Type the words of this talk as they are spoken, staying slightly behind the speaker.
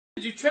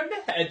Did you trim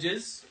the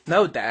hedges?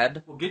 No,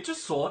 Dad. Well, get your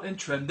sword and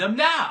trim them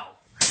now.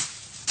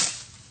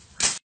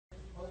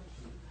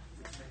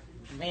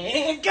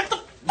 Man, get the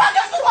fuck out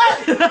of the way!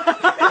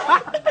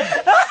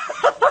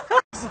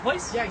 This is the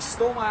place? Yeah, he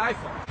stole my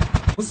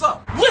iPhone. What's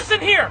up?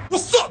 Listen here!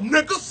 What's up,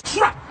 niggas?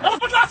 Crap! I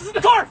left my glasses in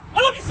the car!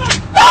 I love you, son!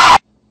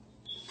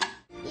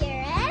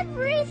 You're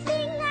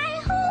everything I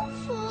hope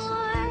for.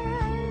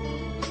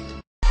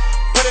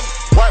 Put him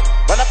work.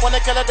 Run up on the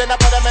killer, then I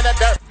put him in the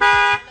dirt.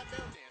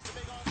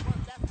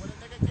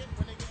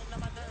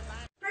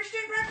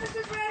 Christian breakfast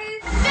is ready.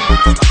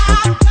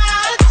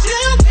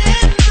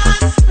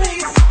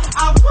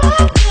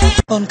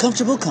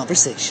 Uncomfortable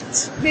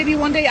conversations. Maybe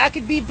one day I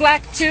could be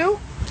black too.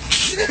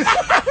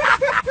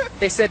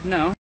 They said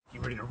no.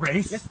 You ready to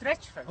race? Let's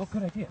stretch first. Oh,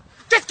 good idea.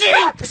 Just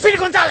kidding! Speedy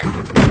Gonzalez!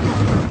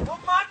 No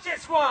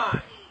manches,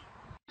 Juan!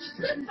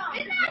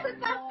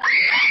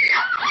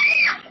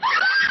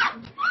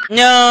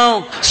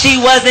 No, she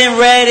wasn't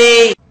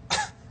ready.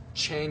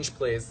 Change,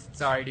 please.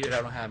 Sorry, dude,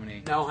 I don't have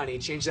any. No, honey,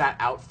 change that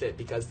outfit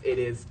because it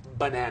is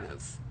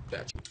bananas.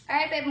 Bitch.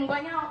 Alright, babe, I'm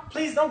going out.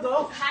 Please don't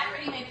go. I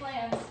already made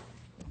plans.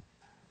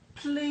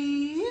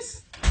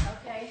 Please?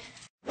 Okay.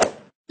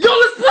 Yo,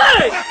 let's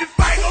play!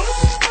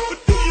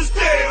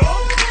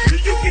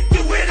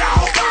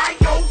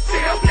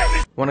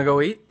 Wanna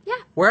go eat?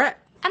 Yeah. Where at?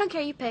 I don't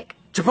care, you pick.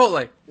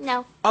 Chipotle.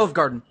 No. Olive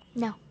Garden.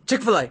 No.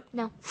 Chick-fil-A.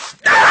 No.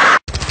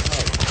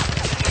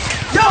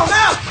 Yo,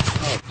 now!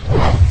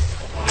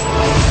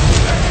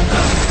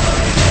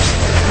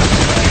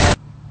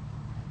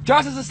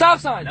 Josh, is a stop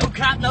sign. No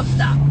cop, no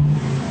stop.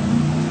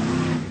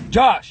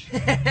 Josh.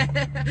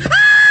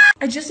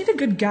 I just need a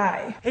good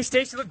guy. Hey,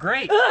 Stace, you look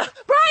great.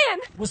 Brian!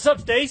 What's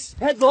up, Stace?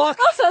 Headlock.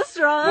 Oh, so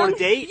strong. Want a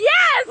date?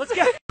 Yes! Let's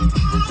go.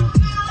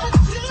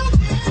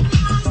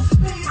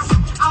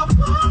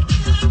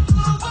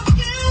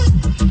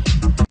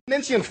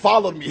 Nancy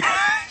followed me.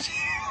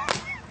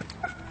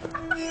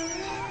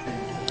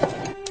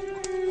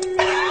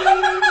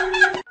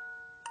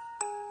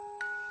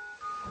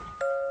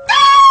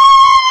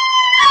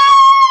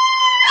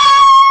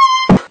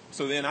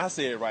 So then I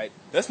said, right,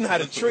 that's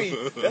not a tree,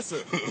 that's a...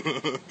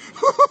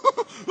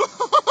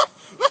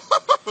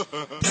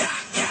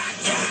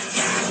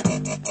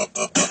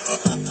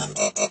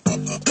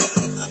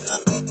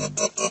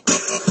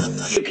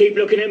 You keep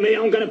looking at me,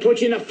 I'm gonna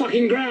put you in the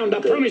fucking ground,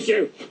 I promise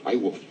you. I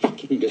will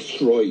fucking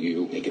destroy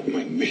you. Make it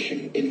my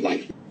mission in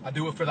life. I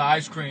do it for the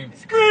ice cream.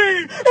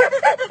 Scream!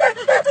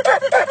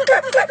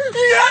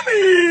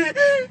 Yummy!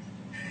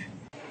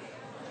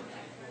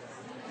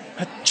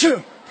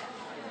 Achoo!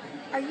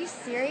 Are you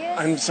serious?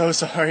 I'm so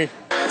sorry.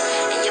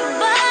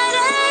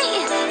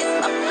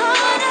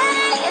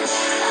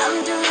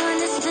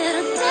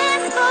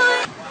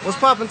 What's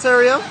poppin',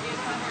 Terrio?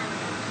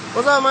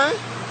 What's up, man?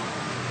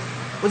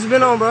 What you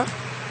been on, bro?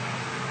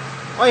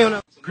 Why you on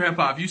that?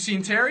 Grandpa, have you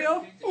seen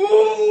Terrio?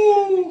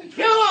 Ooh!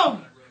 Kill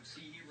him!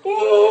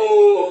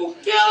 Ooh!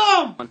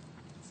 Kill him!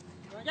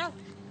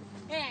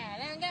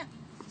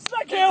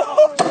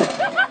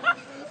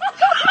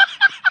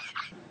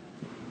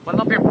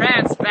 Pull up your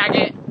pants,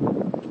 faggot.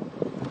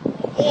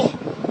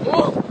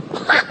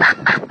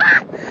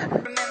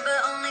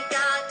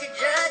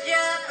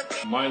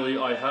 Miley,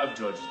 I have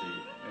judged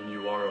thee, and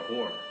you are a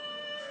whore.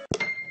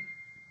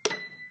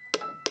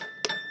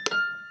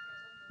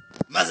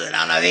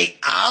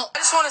 I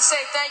just want to say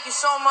thank you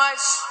so much,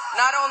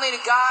 not only to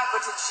God,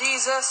 but to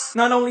Jesus.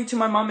 Not only to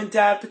my mom and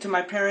dad, but to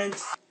my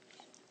parents.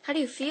 How do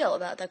you feel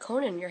about that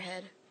cone in your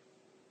head?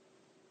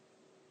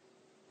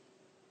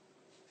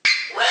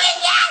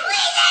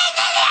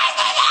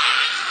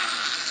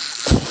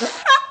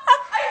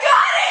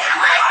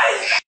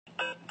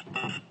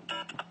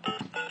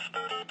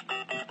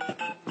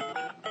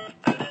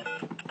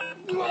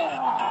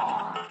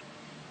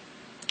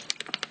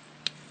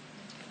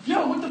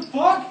 Yo, what the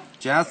fuck?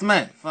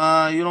 Jasmine,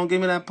 if you don't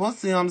give me that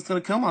pussy, I'm just gonna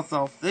kill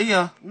myself. See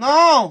ya.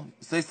 No!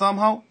 Say something,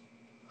 ho?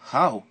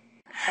 Ho.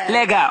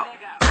 Leg out.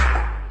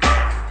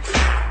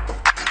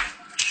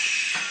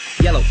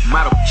 Yellow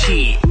model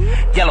kid.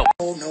 Yellow.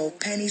 Oh, no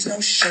panties, no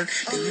shirt.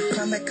 Then you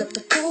climb back up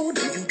the pole.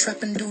 Then you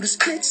drop and do the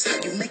splits.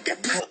 You make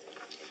that pole.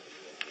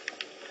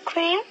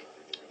 Cream?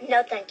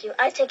 No, thank you.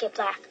 I take it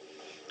black.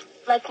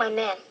 Like my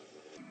man.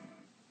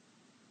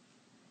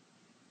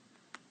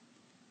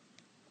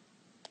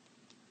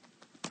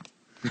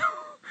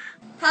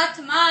 Hot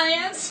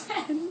tamales.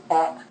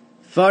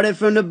 Farted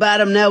from the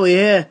bottom, now we're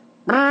here.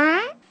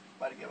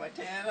 About to get my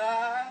tan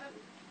on.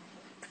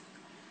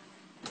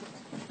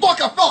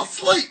 Fuck, I fell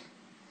asleep!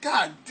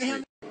 God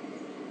damn.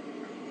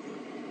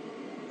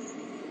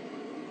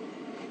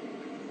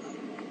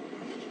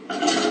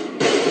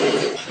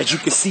 As you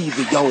can see,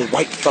 the young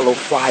white fellow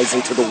flies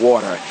into the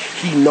water.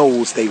 He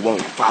knows they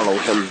won't follow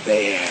him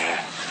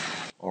there.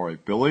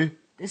 Alright, Billy,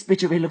 This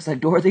bitch over here looks like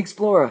Dora the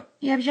Explorer.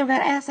 Yeah, but you don't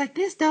got ass like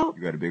this, though.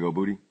 you got a big old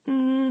booty?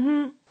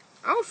 Mm-hmm.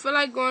 I don't feel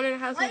like going in the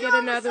house and get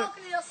another.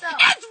 It's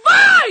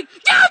fine!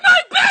 Get out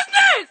my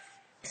business!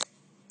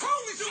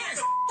 Holy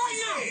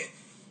shit!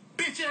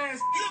 Bitch ass,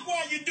 look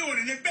why you're doing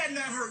it. It better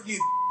not hurt you.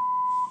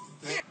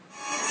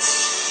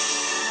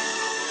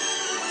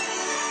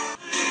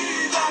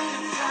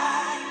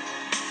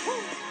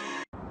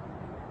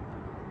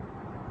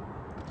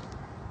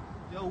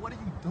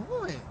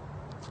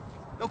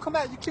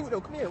 come out. You cute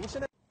though. Come here. What's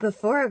your name?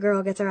 Before a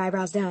girl gets her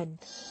eyebrows done.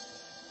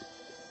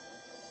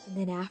 And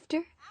then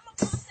after?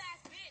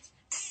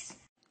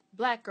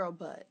 Black girl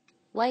butt.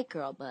 White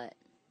girl butt.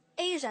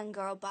 Asian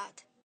girl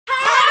butt. Go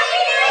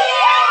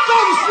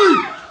to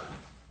sleep!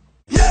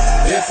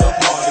 It's a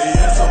party,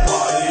 it's a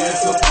party,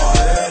 it's a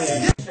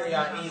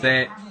party.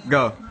 Say it.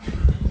 Go.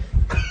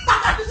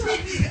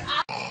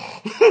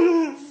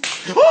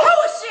 Who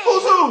was she?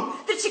 Who's who?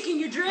 The chick in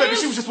your dream? Baby,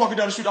 she was just walking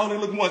down the street. I only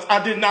looked once.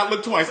 I did not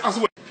look twice. I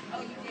swear.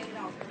 Oh, you did it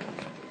all.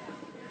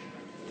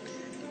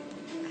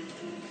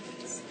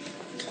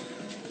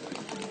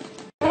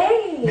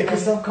 Hey! Make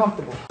yourself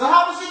comfortable. So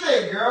how was your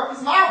day, girl?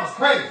 This mom was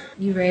crazy.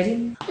 You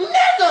ready?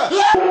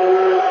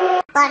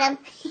 Nigga! Bottom.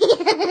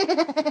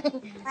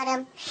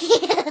 Bottom.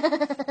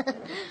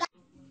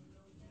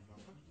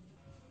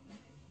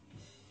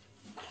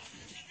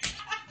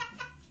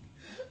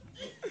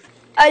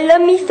 I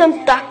love me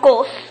some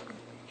tacos.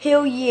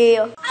 Hell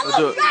yeah. I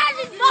love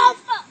driving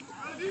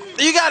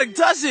motherfucker. You gotta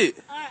touch it.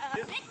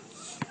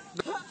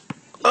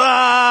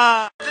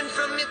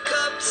 From your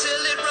cup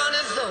till it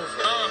runneth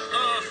over.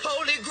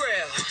 Holy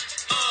grail.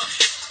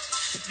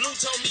 Blue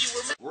told me you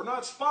were. We're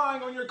not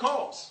spying on your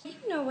calls.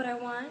 You know what I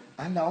want.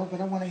 I know, but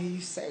I want to hear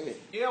you say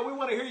it. Yeah, we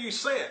want to hear you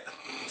say it.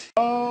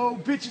 Oh,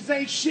 bitches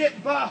ain't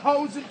shit but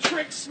hoes and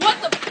tricks.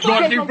 What the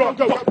fuck?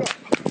 Go.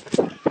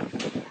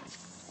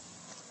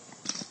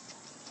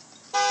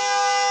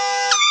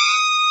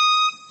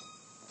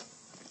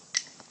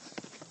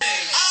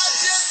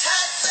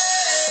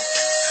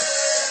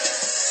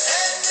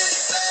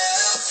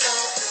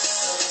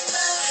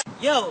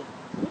 Yo,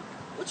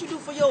 what you do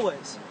for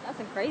yours?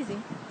 Nothing crazy.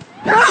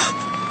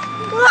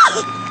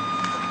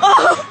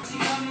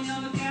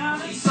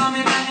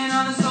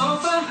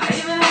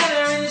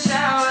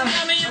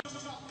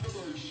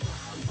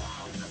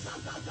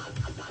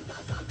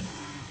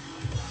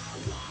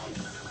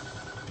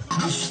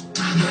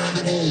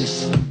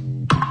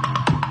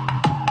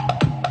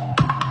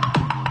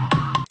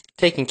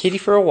 Taking Kitty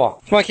for a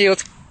walk. Come on, Kitty.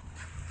 Let's...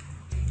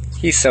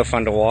 He's so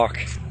fun to walk.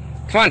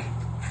 Come on.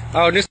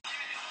 Oh, just.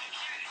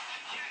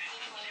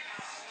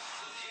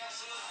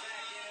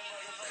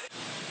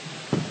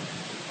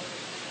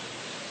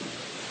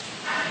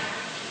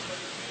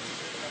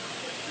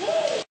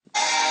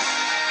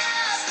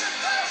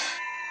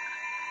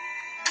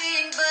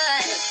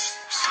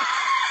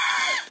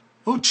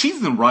 Oh,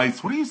 cheese and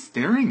rice. What are you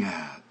staring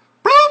at?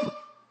 Boop!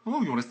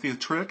 Oh, you want to see a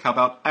trick? How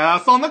about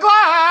ass on the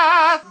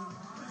glass?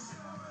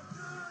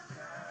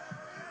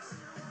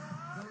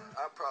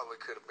 I probably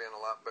could have been a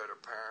lot better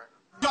parent.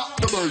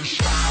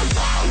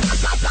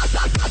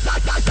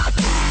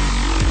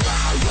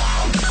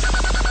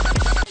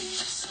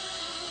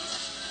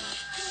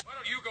 Why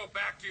don't you go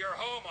back to your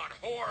home on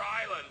Whore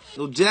Island?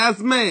 Yo,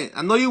 Jasmine,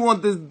 I know you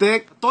want this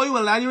dick. I told you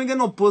in line you ain't get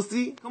no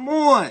pussy. Come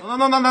on.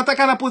 No, not that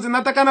kind of pussy,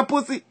 not that kind of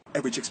pussy.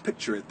 Every chick's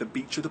picture at the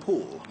beach or the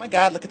pool. Oh my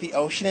god, look at the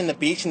ocean and the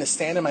beach and the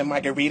sand and my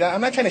margarita. I'm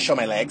not trying to show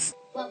my legs.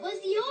 What was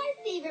your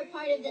favorite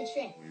part of the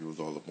trip? He was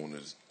all up on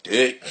his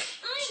dick.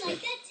 I like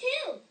that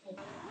too.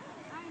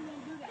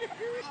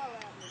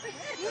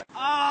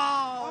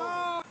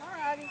 Oh.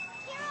 Alrighty.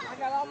 I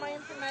got all my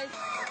information.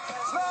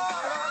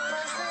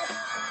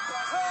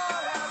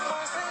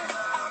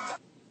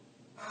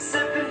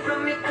 Sipping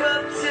from your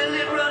cup till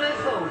it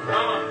runneth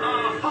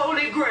over.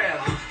 Holy grail.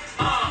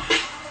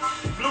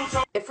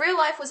 If real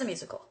life was a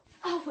musical.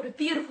 Oh, what a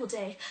beautiful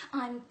day.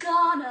 I'm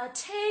gonna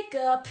take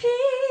a pee.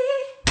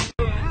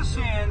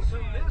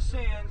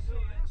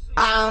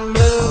 I'm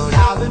blue,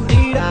 I've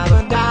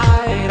been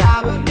died,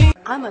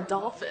 I'm a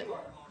dolphin.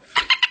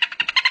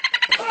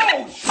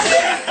 Oh,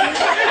 shit!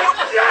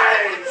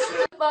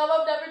 Mom,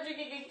 I'm never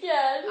drinking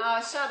again.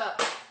 Shut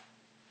up.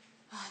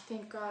 Oh,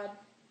 thank God.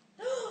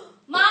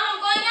 Mom, I'm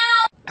going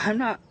out! I'm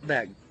not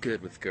that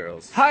good with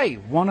girls. Hi,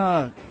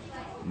 wanna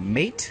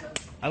mate?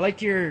 I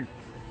like your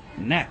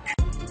neck.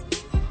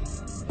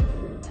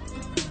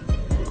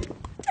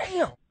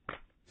 Damn.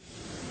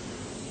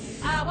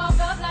 I woke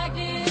up like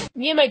this.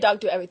 Me and my dog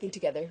do everything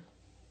together.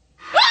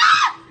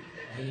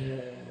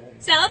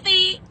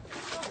 Selfie!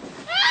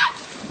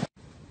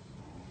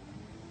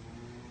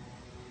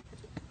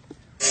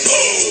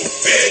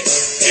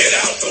 Bitch, get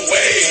out the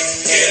way.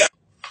 Get out.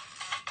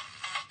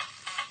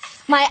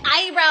 My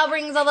eyebrow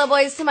brings all the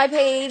boys to my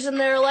page and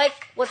they're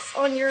like, what's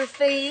on your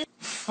face?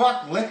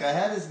 Fuck liquor, I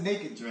had his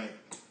naked drink.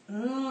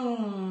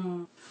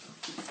 Oh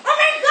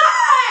my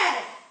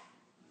God!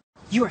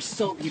 You are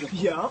so beautiful.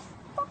 Yeah.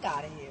 Fuck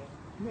out of here.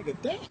 Nigga,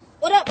 damn.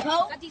 What up,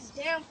 Poe? Got these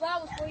damn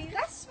flowers for you.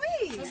 That's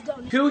sweet. Let's go.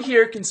 Who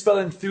here can spell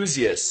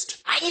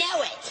enthusiast? I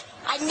know it.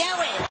 I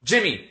know it.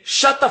 Jimmy,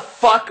 shut the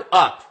fuck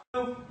up.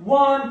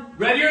 1,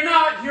 ready or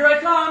not, here I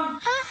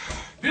come.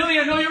 Billy,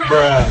 I know you're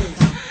ready.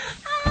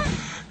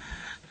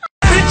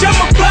 Bitch,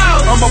 I'm a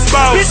boss. I'm a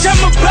boss. Bitch,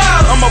 I'm a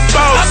boss. I'm a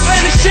boss. I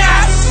play the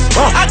shots.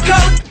 I go.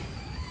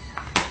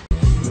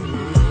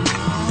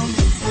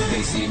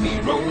 They see me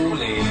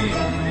rolling.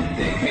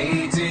 They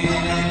hate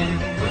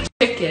it.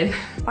 Chicken.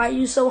 Why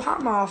you so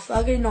hot,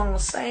 motherfucker? You know what I'm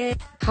saying?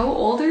 How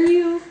old are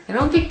you? I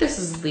don't think this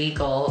is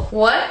legal.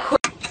 What?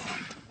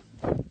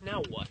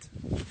 Now what?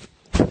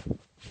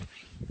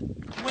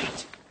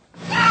 Wait.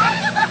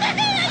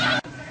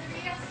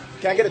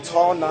 Can I get a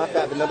tall,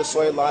 non-fat vanilla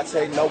soy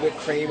latte, no whipped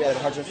cream at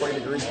 140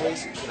 degrees,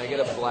 please? Can I get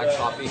a black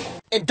coffee?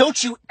 And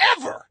don't you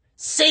ever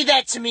say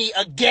that to me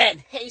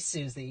again! Hey,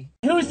 Susie.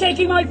 Who's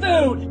taking my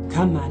food?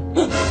 Come on.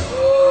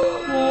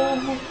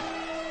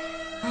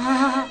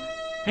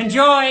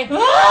 Enjoy.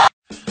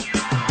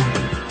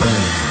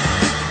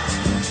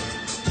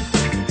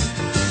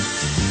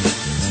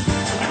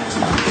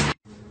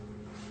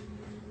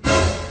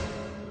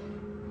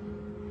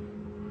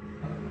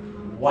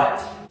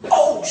 What?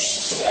 Oh,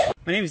 shit!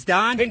 My name's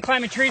Don. Been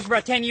climbing trees for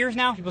about 10 years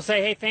now. People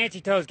say, hey,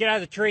 fancy toes, get out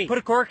of the tree. Put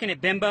a cork in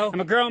it, bimbo. I'm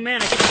a grown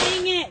man. I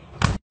can dang it.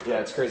 Yeah,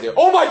 it's crazy.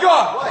 Oh my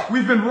god! What?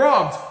 We've been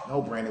robbed!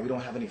 No, Brandon, we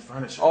don't have any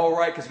furniture. All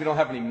right, because we don't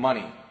have any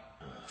money.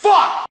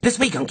 Fuck! This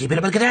week on Keeping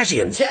Up with the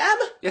Kardashians. Tab?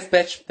 Yes,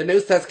 bitch. The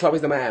news says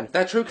Chloe's the man.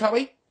 That true,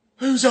 Chloe?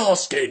 Who's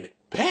asking?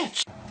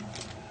 Bitch.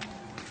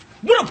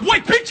 What up,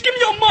 white bitch? Give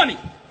me your money.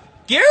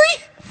 Gary?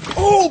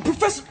 Oh,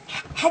 Professor,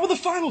 how are the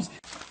finals?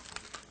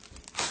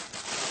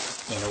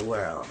 In a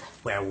world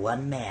where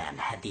one man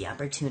had the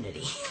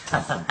opportunity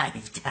of a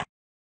lifetime.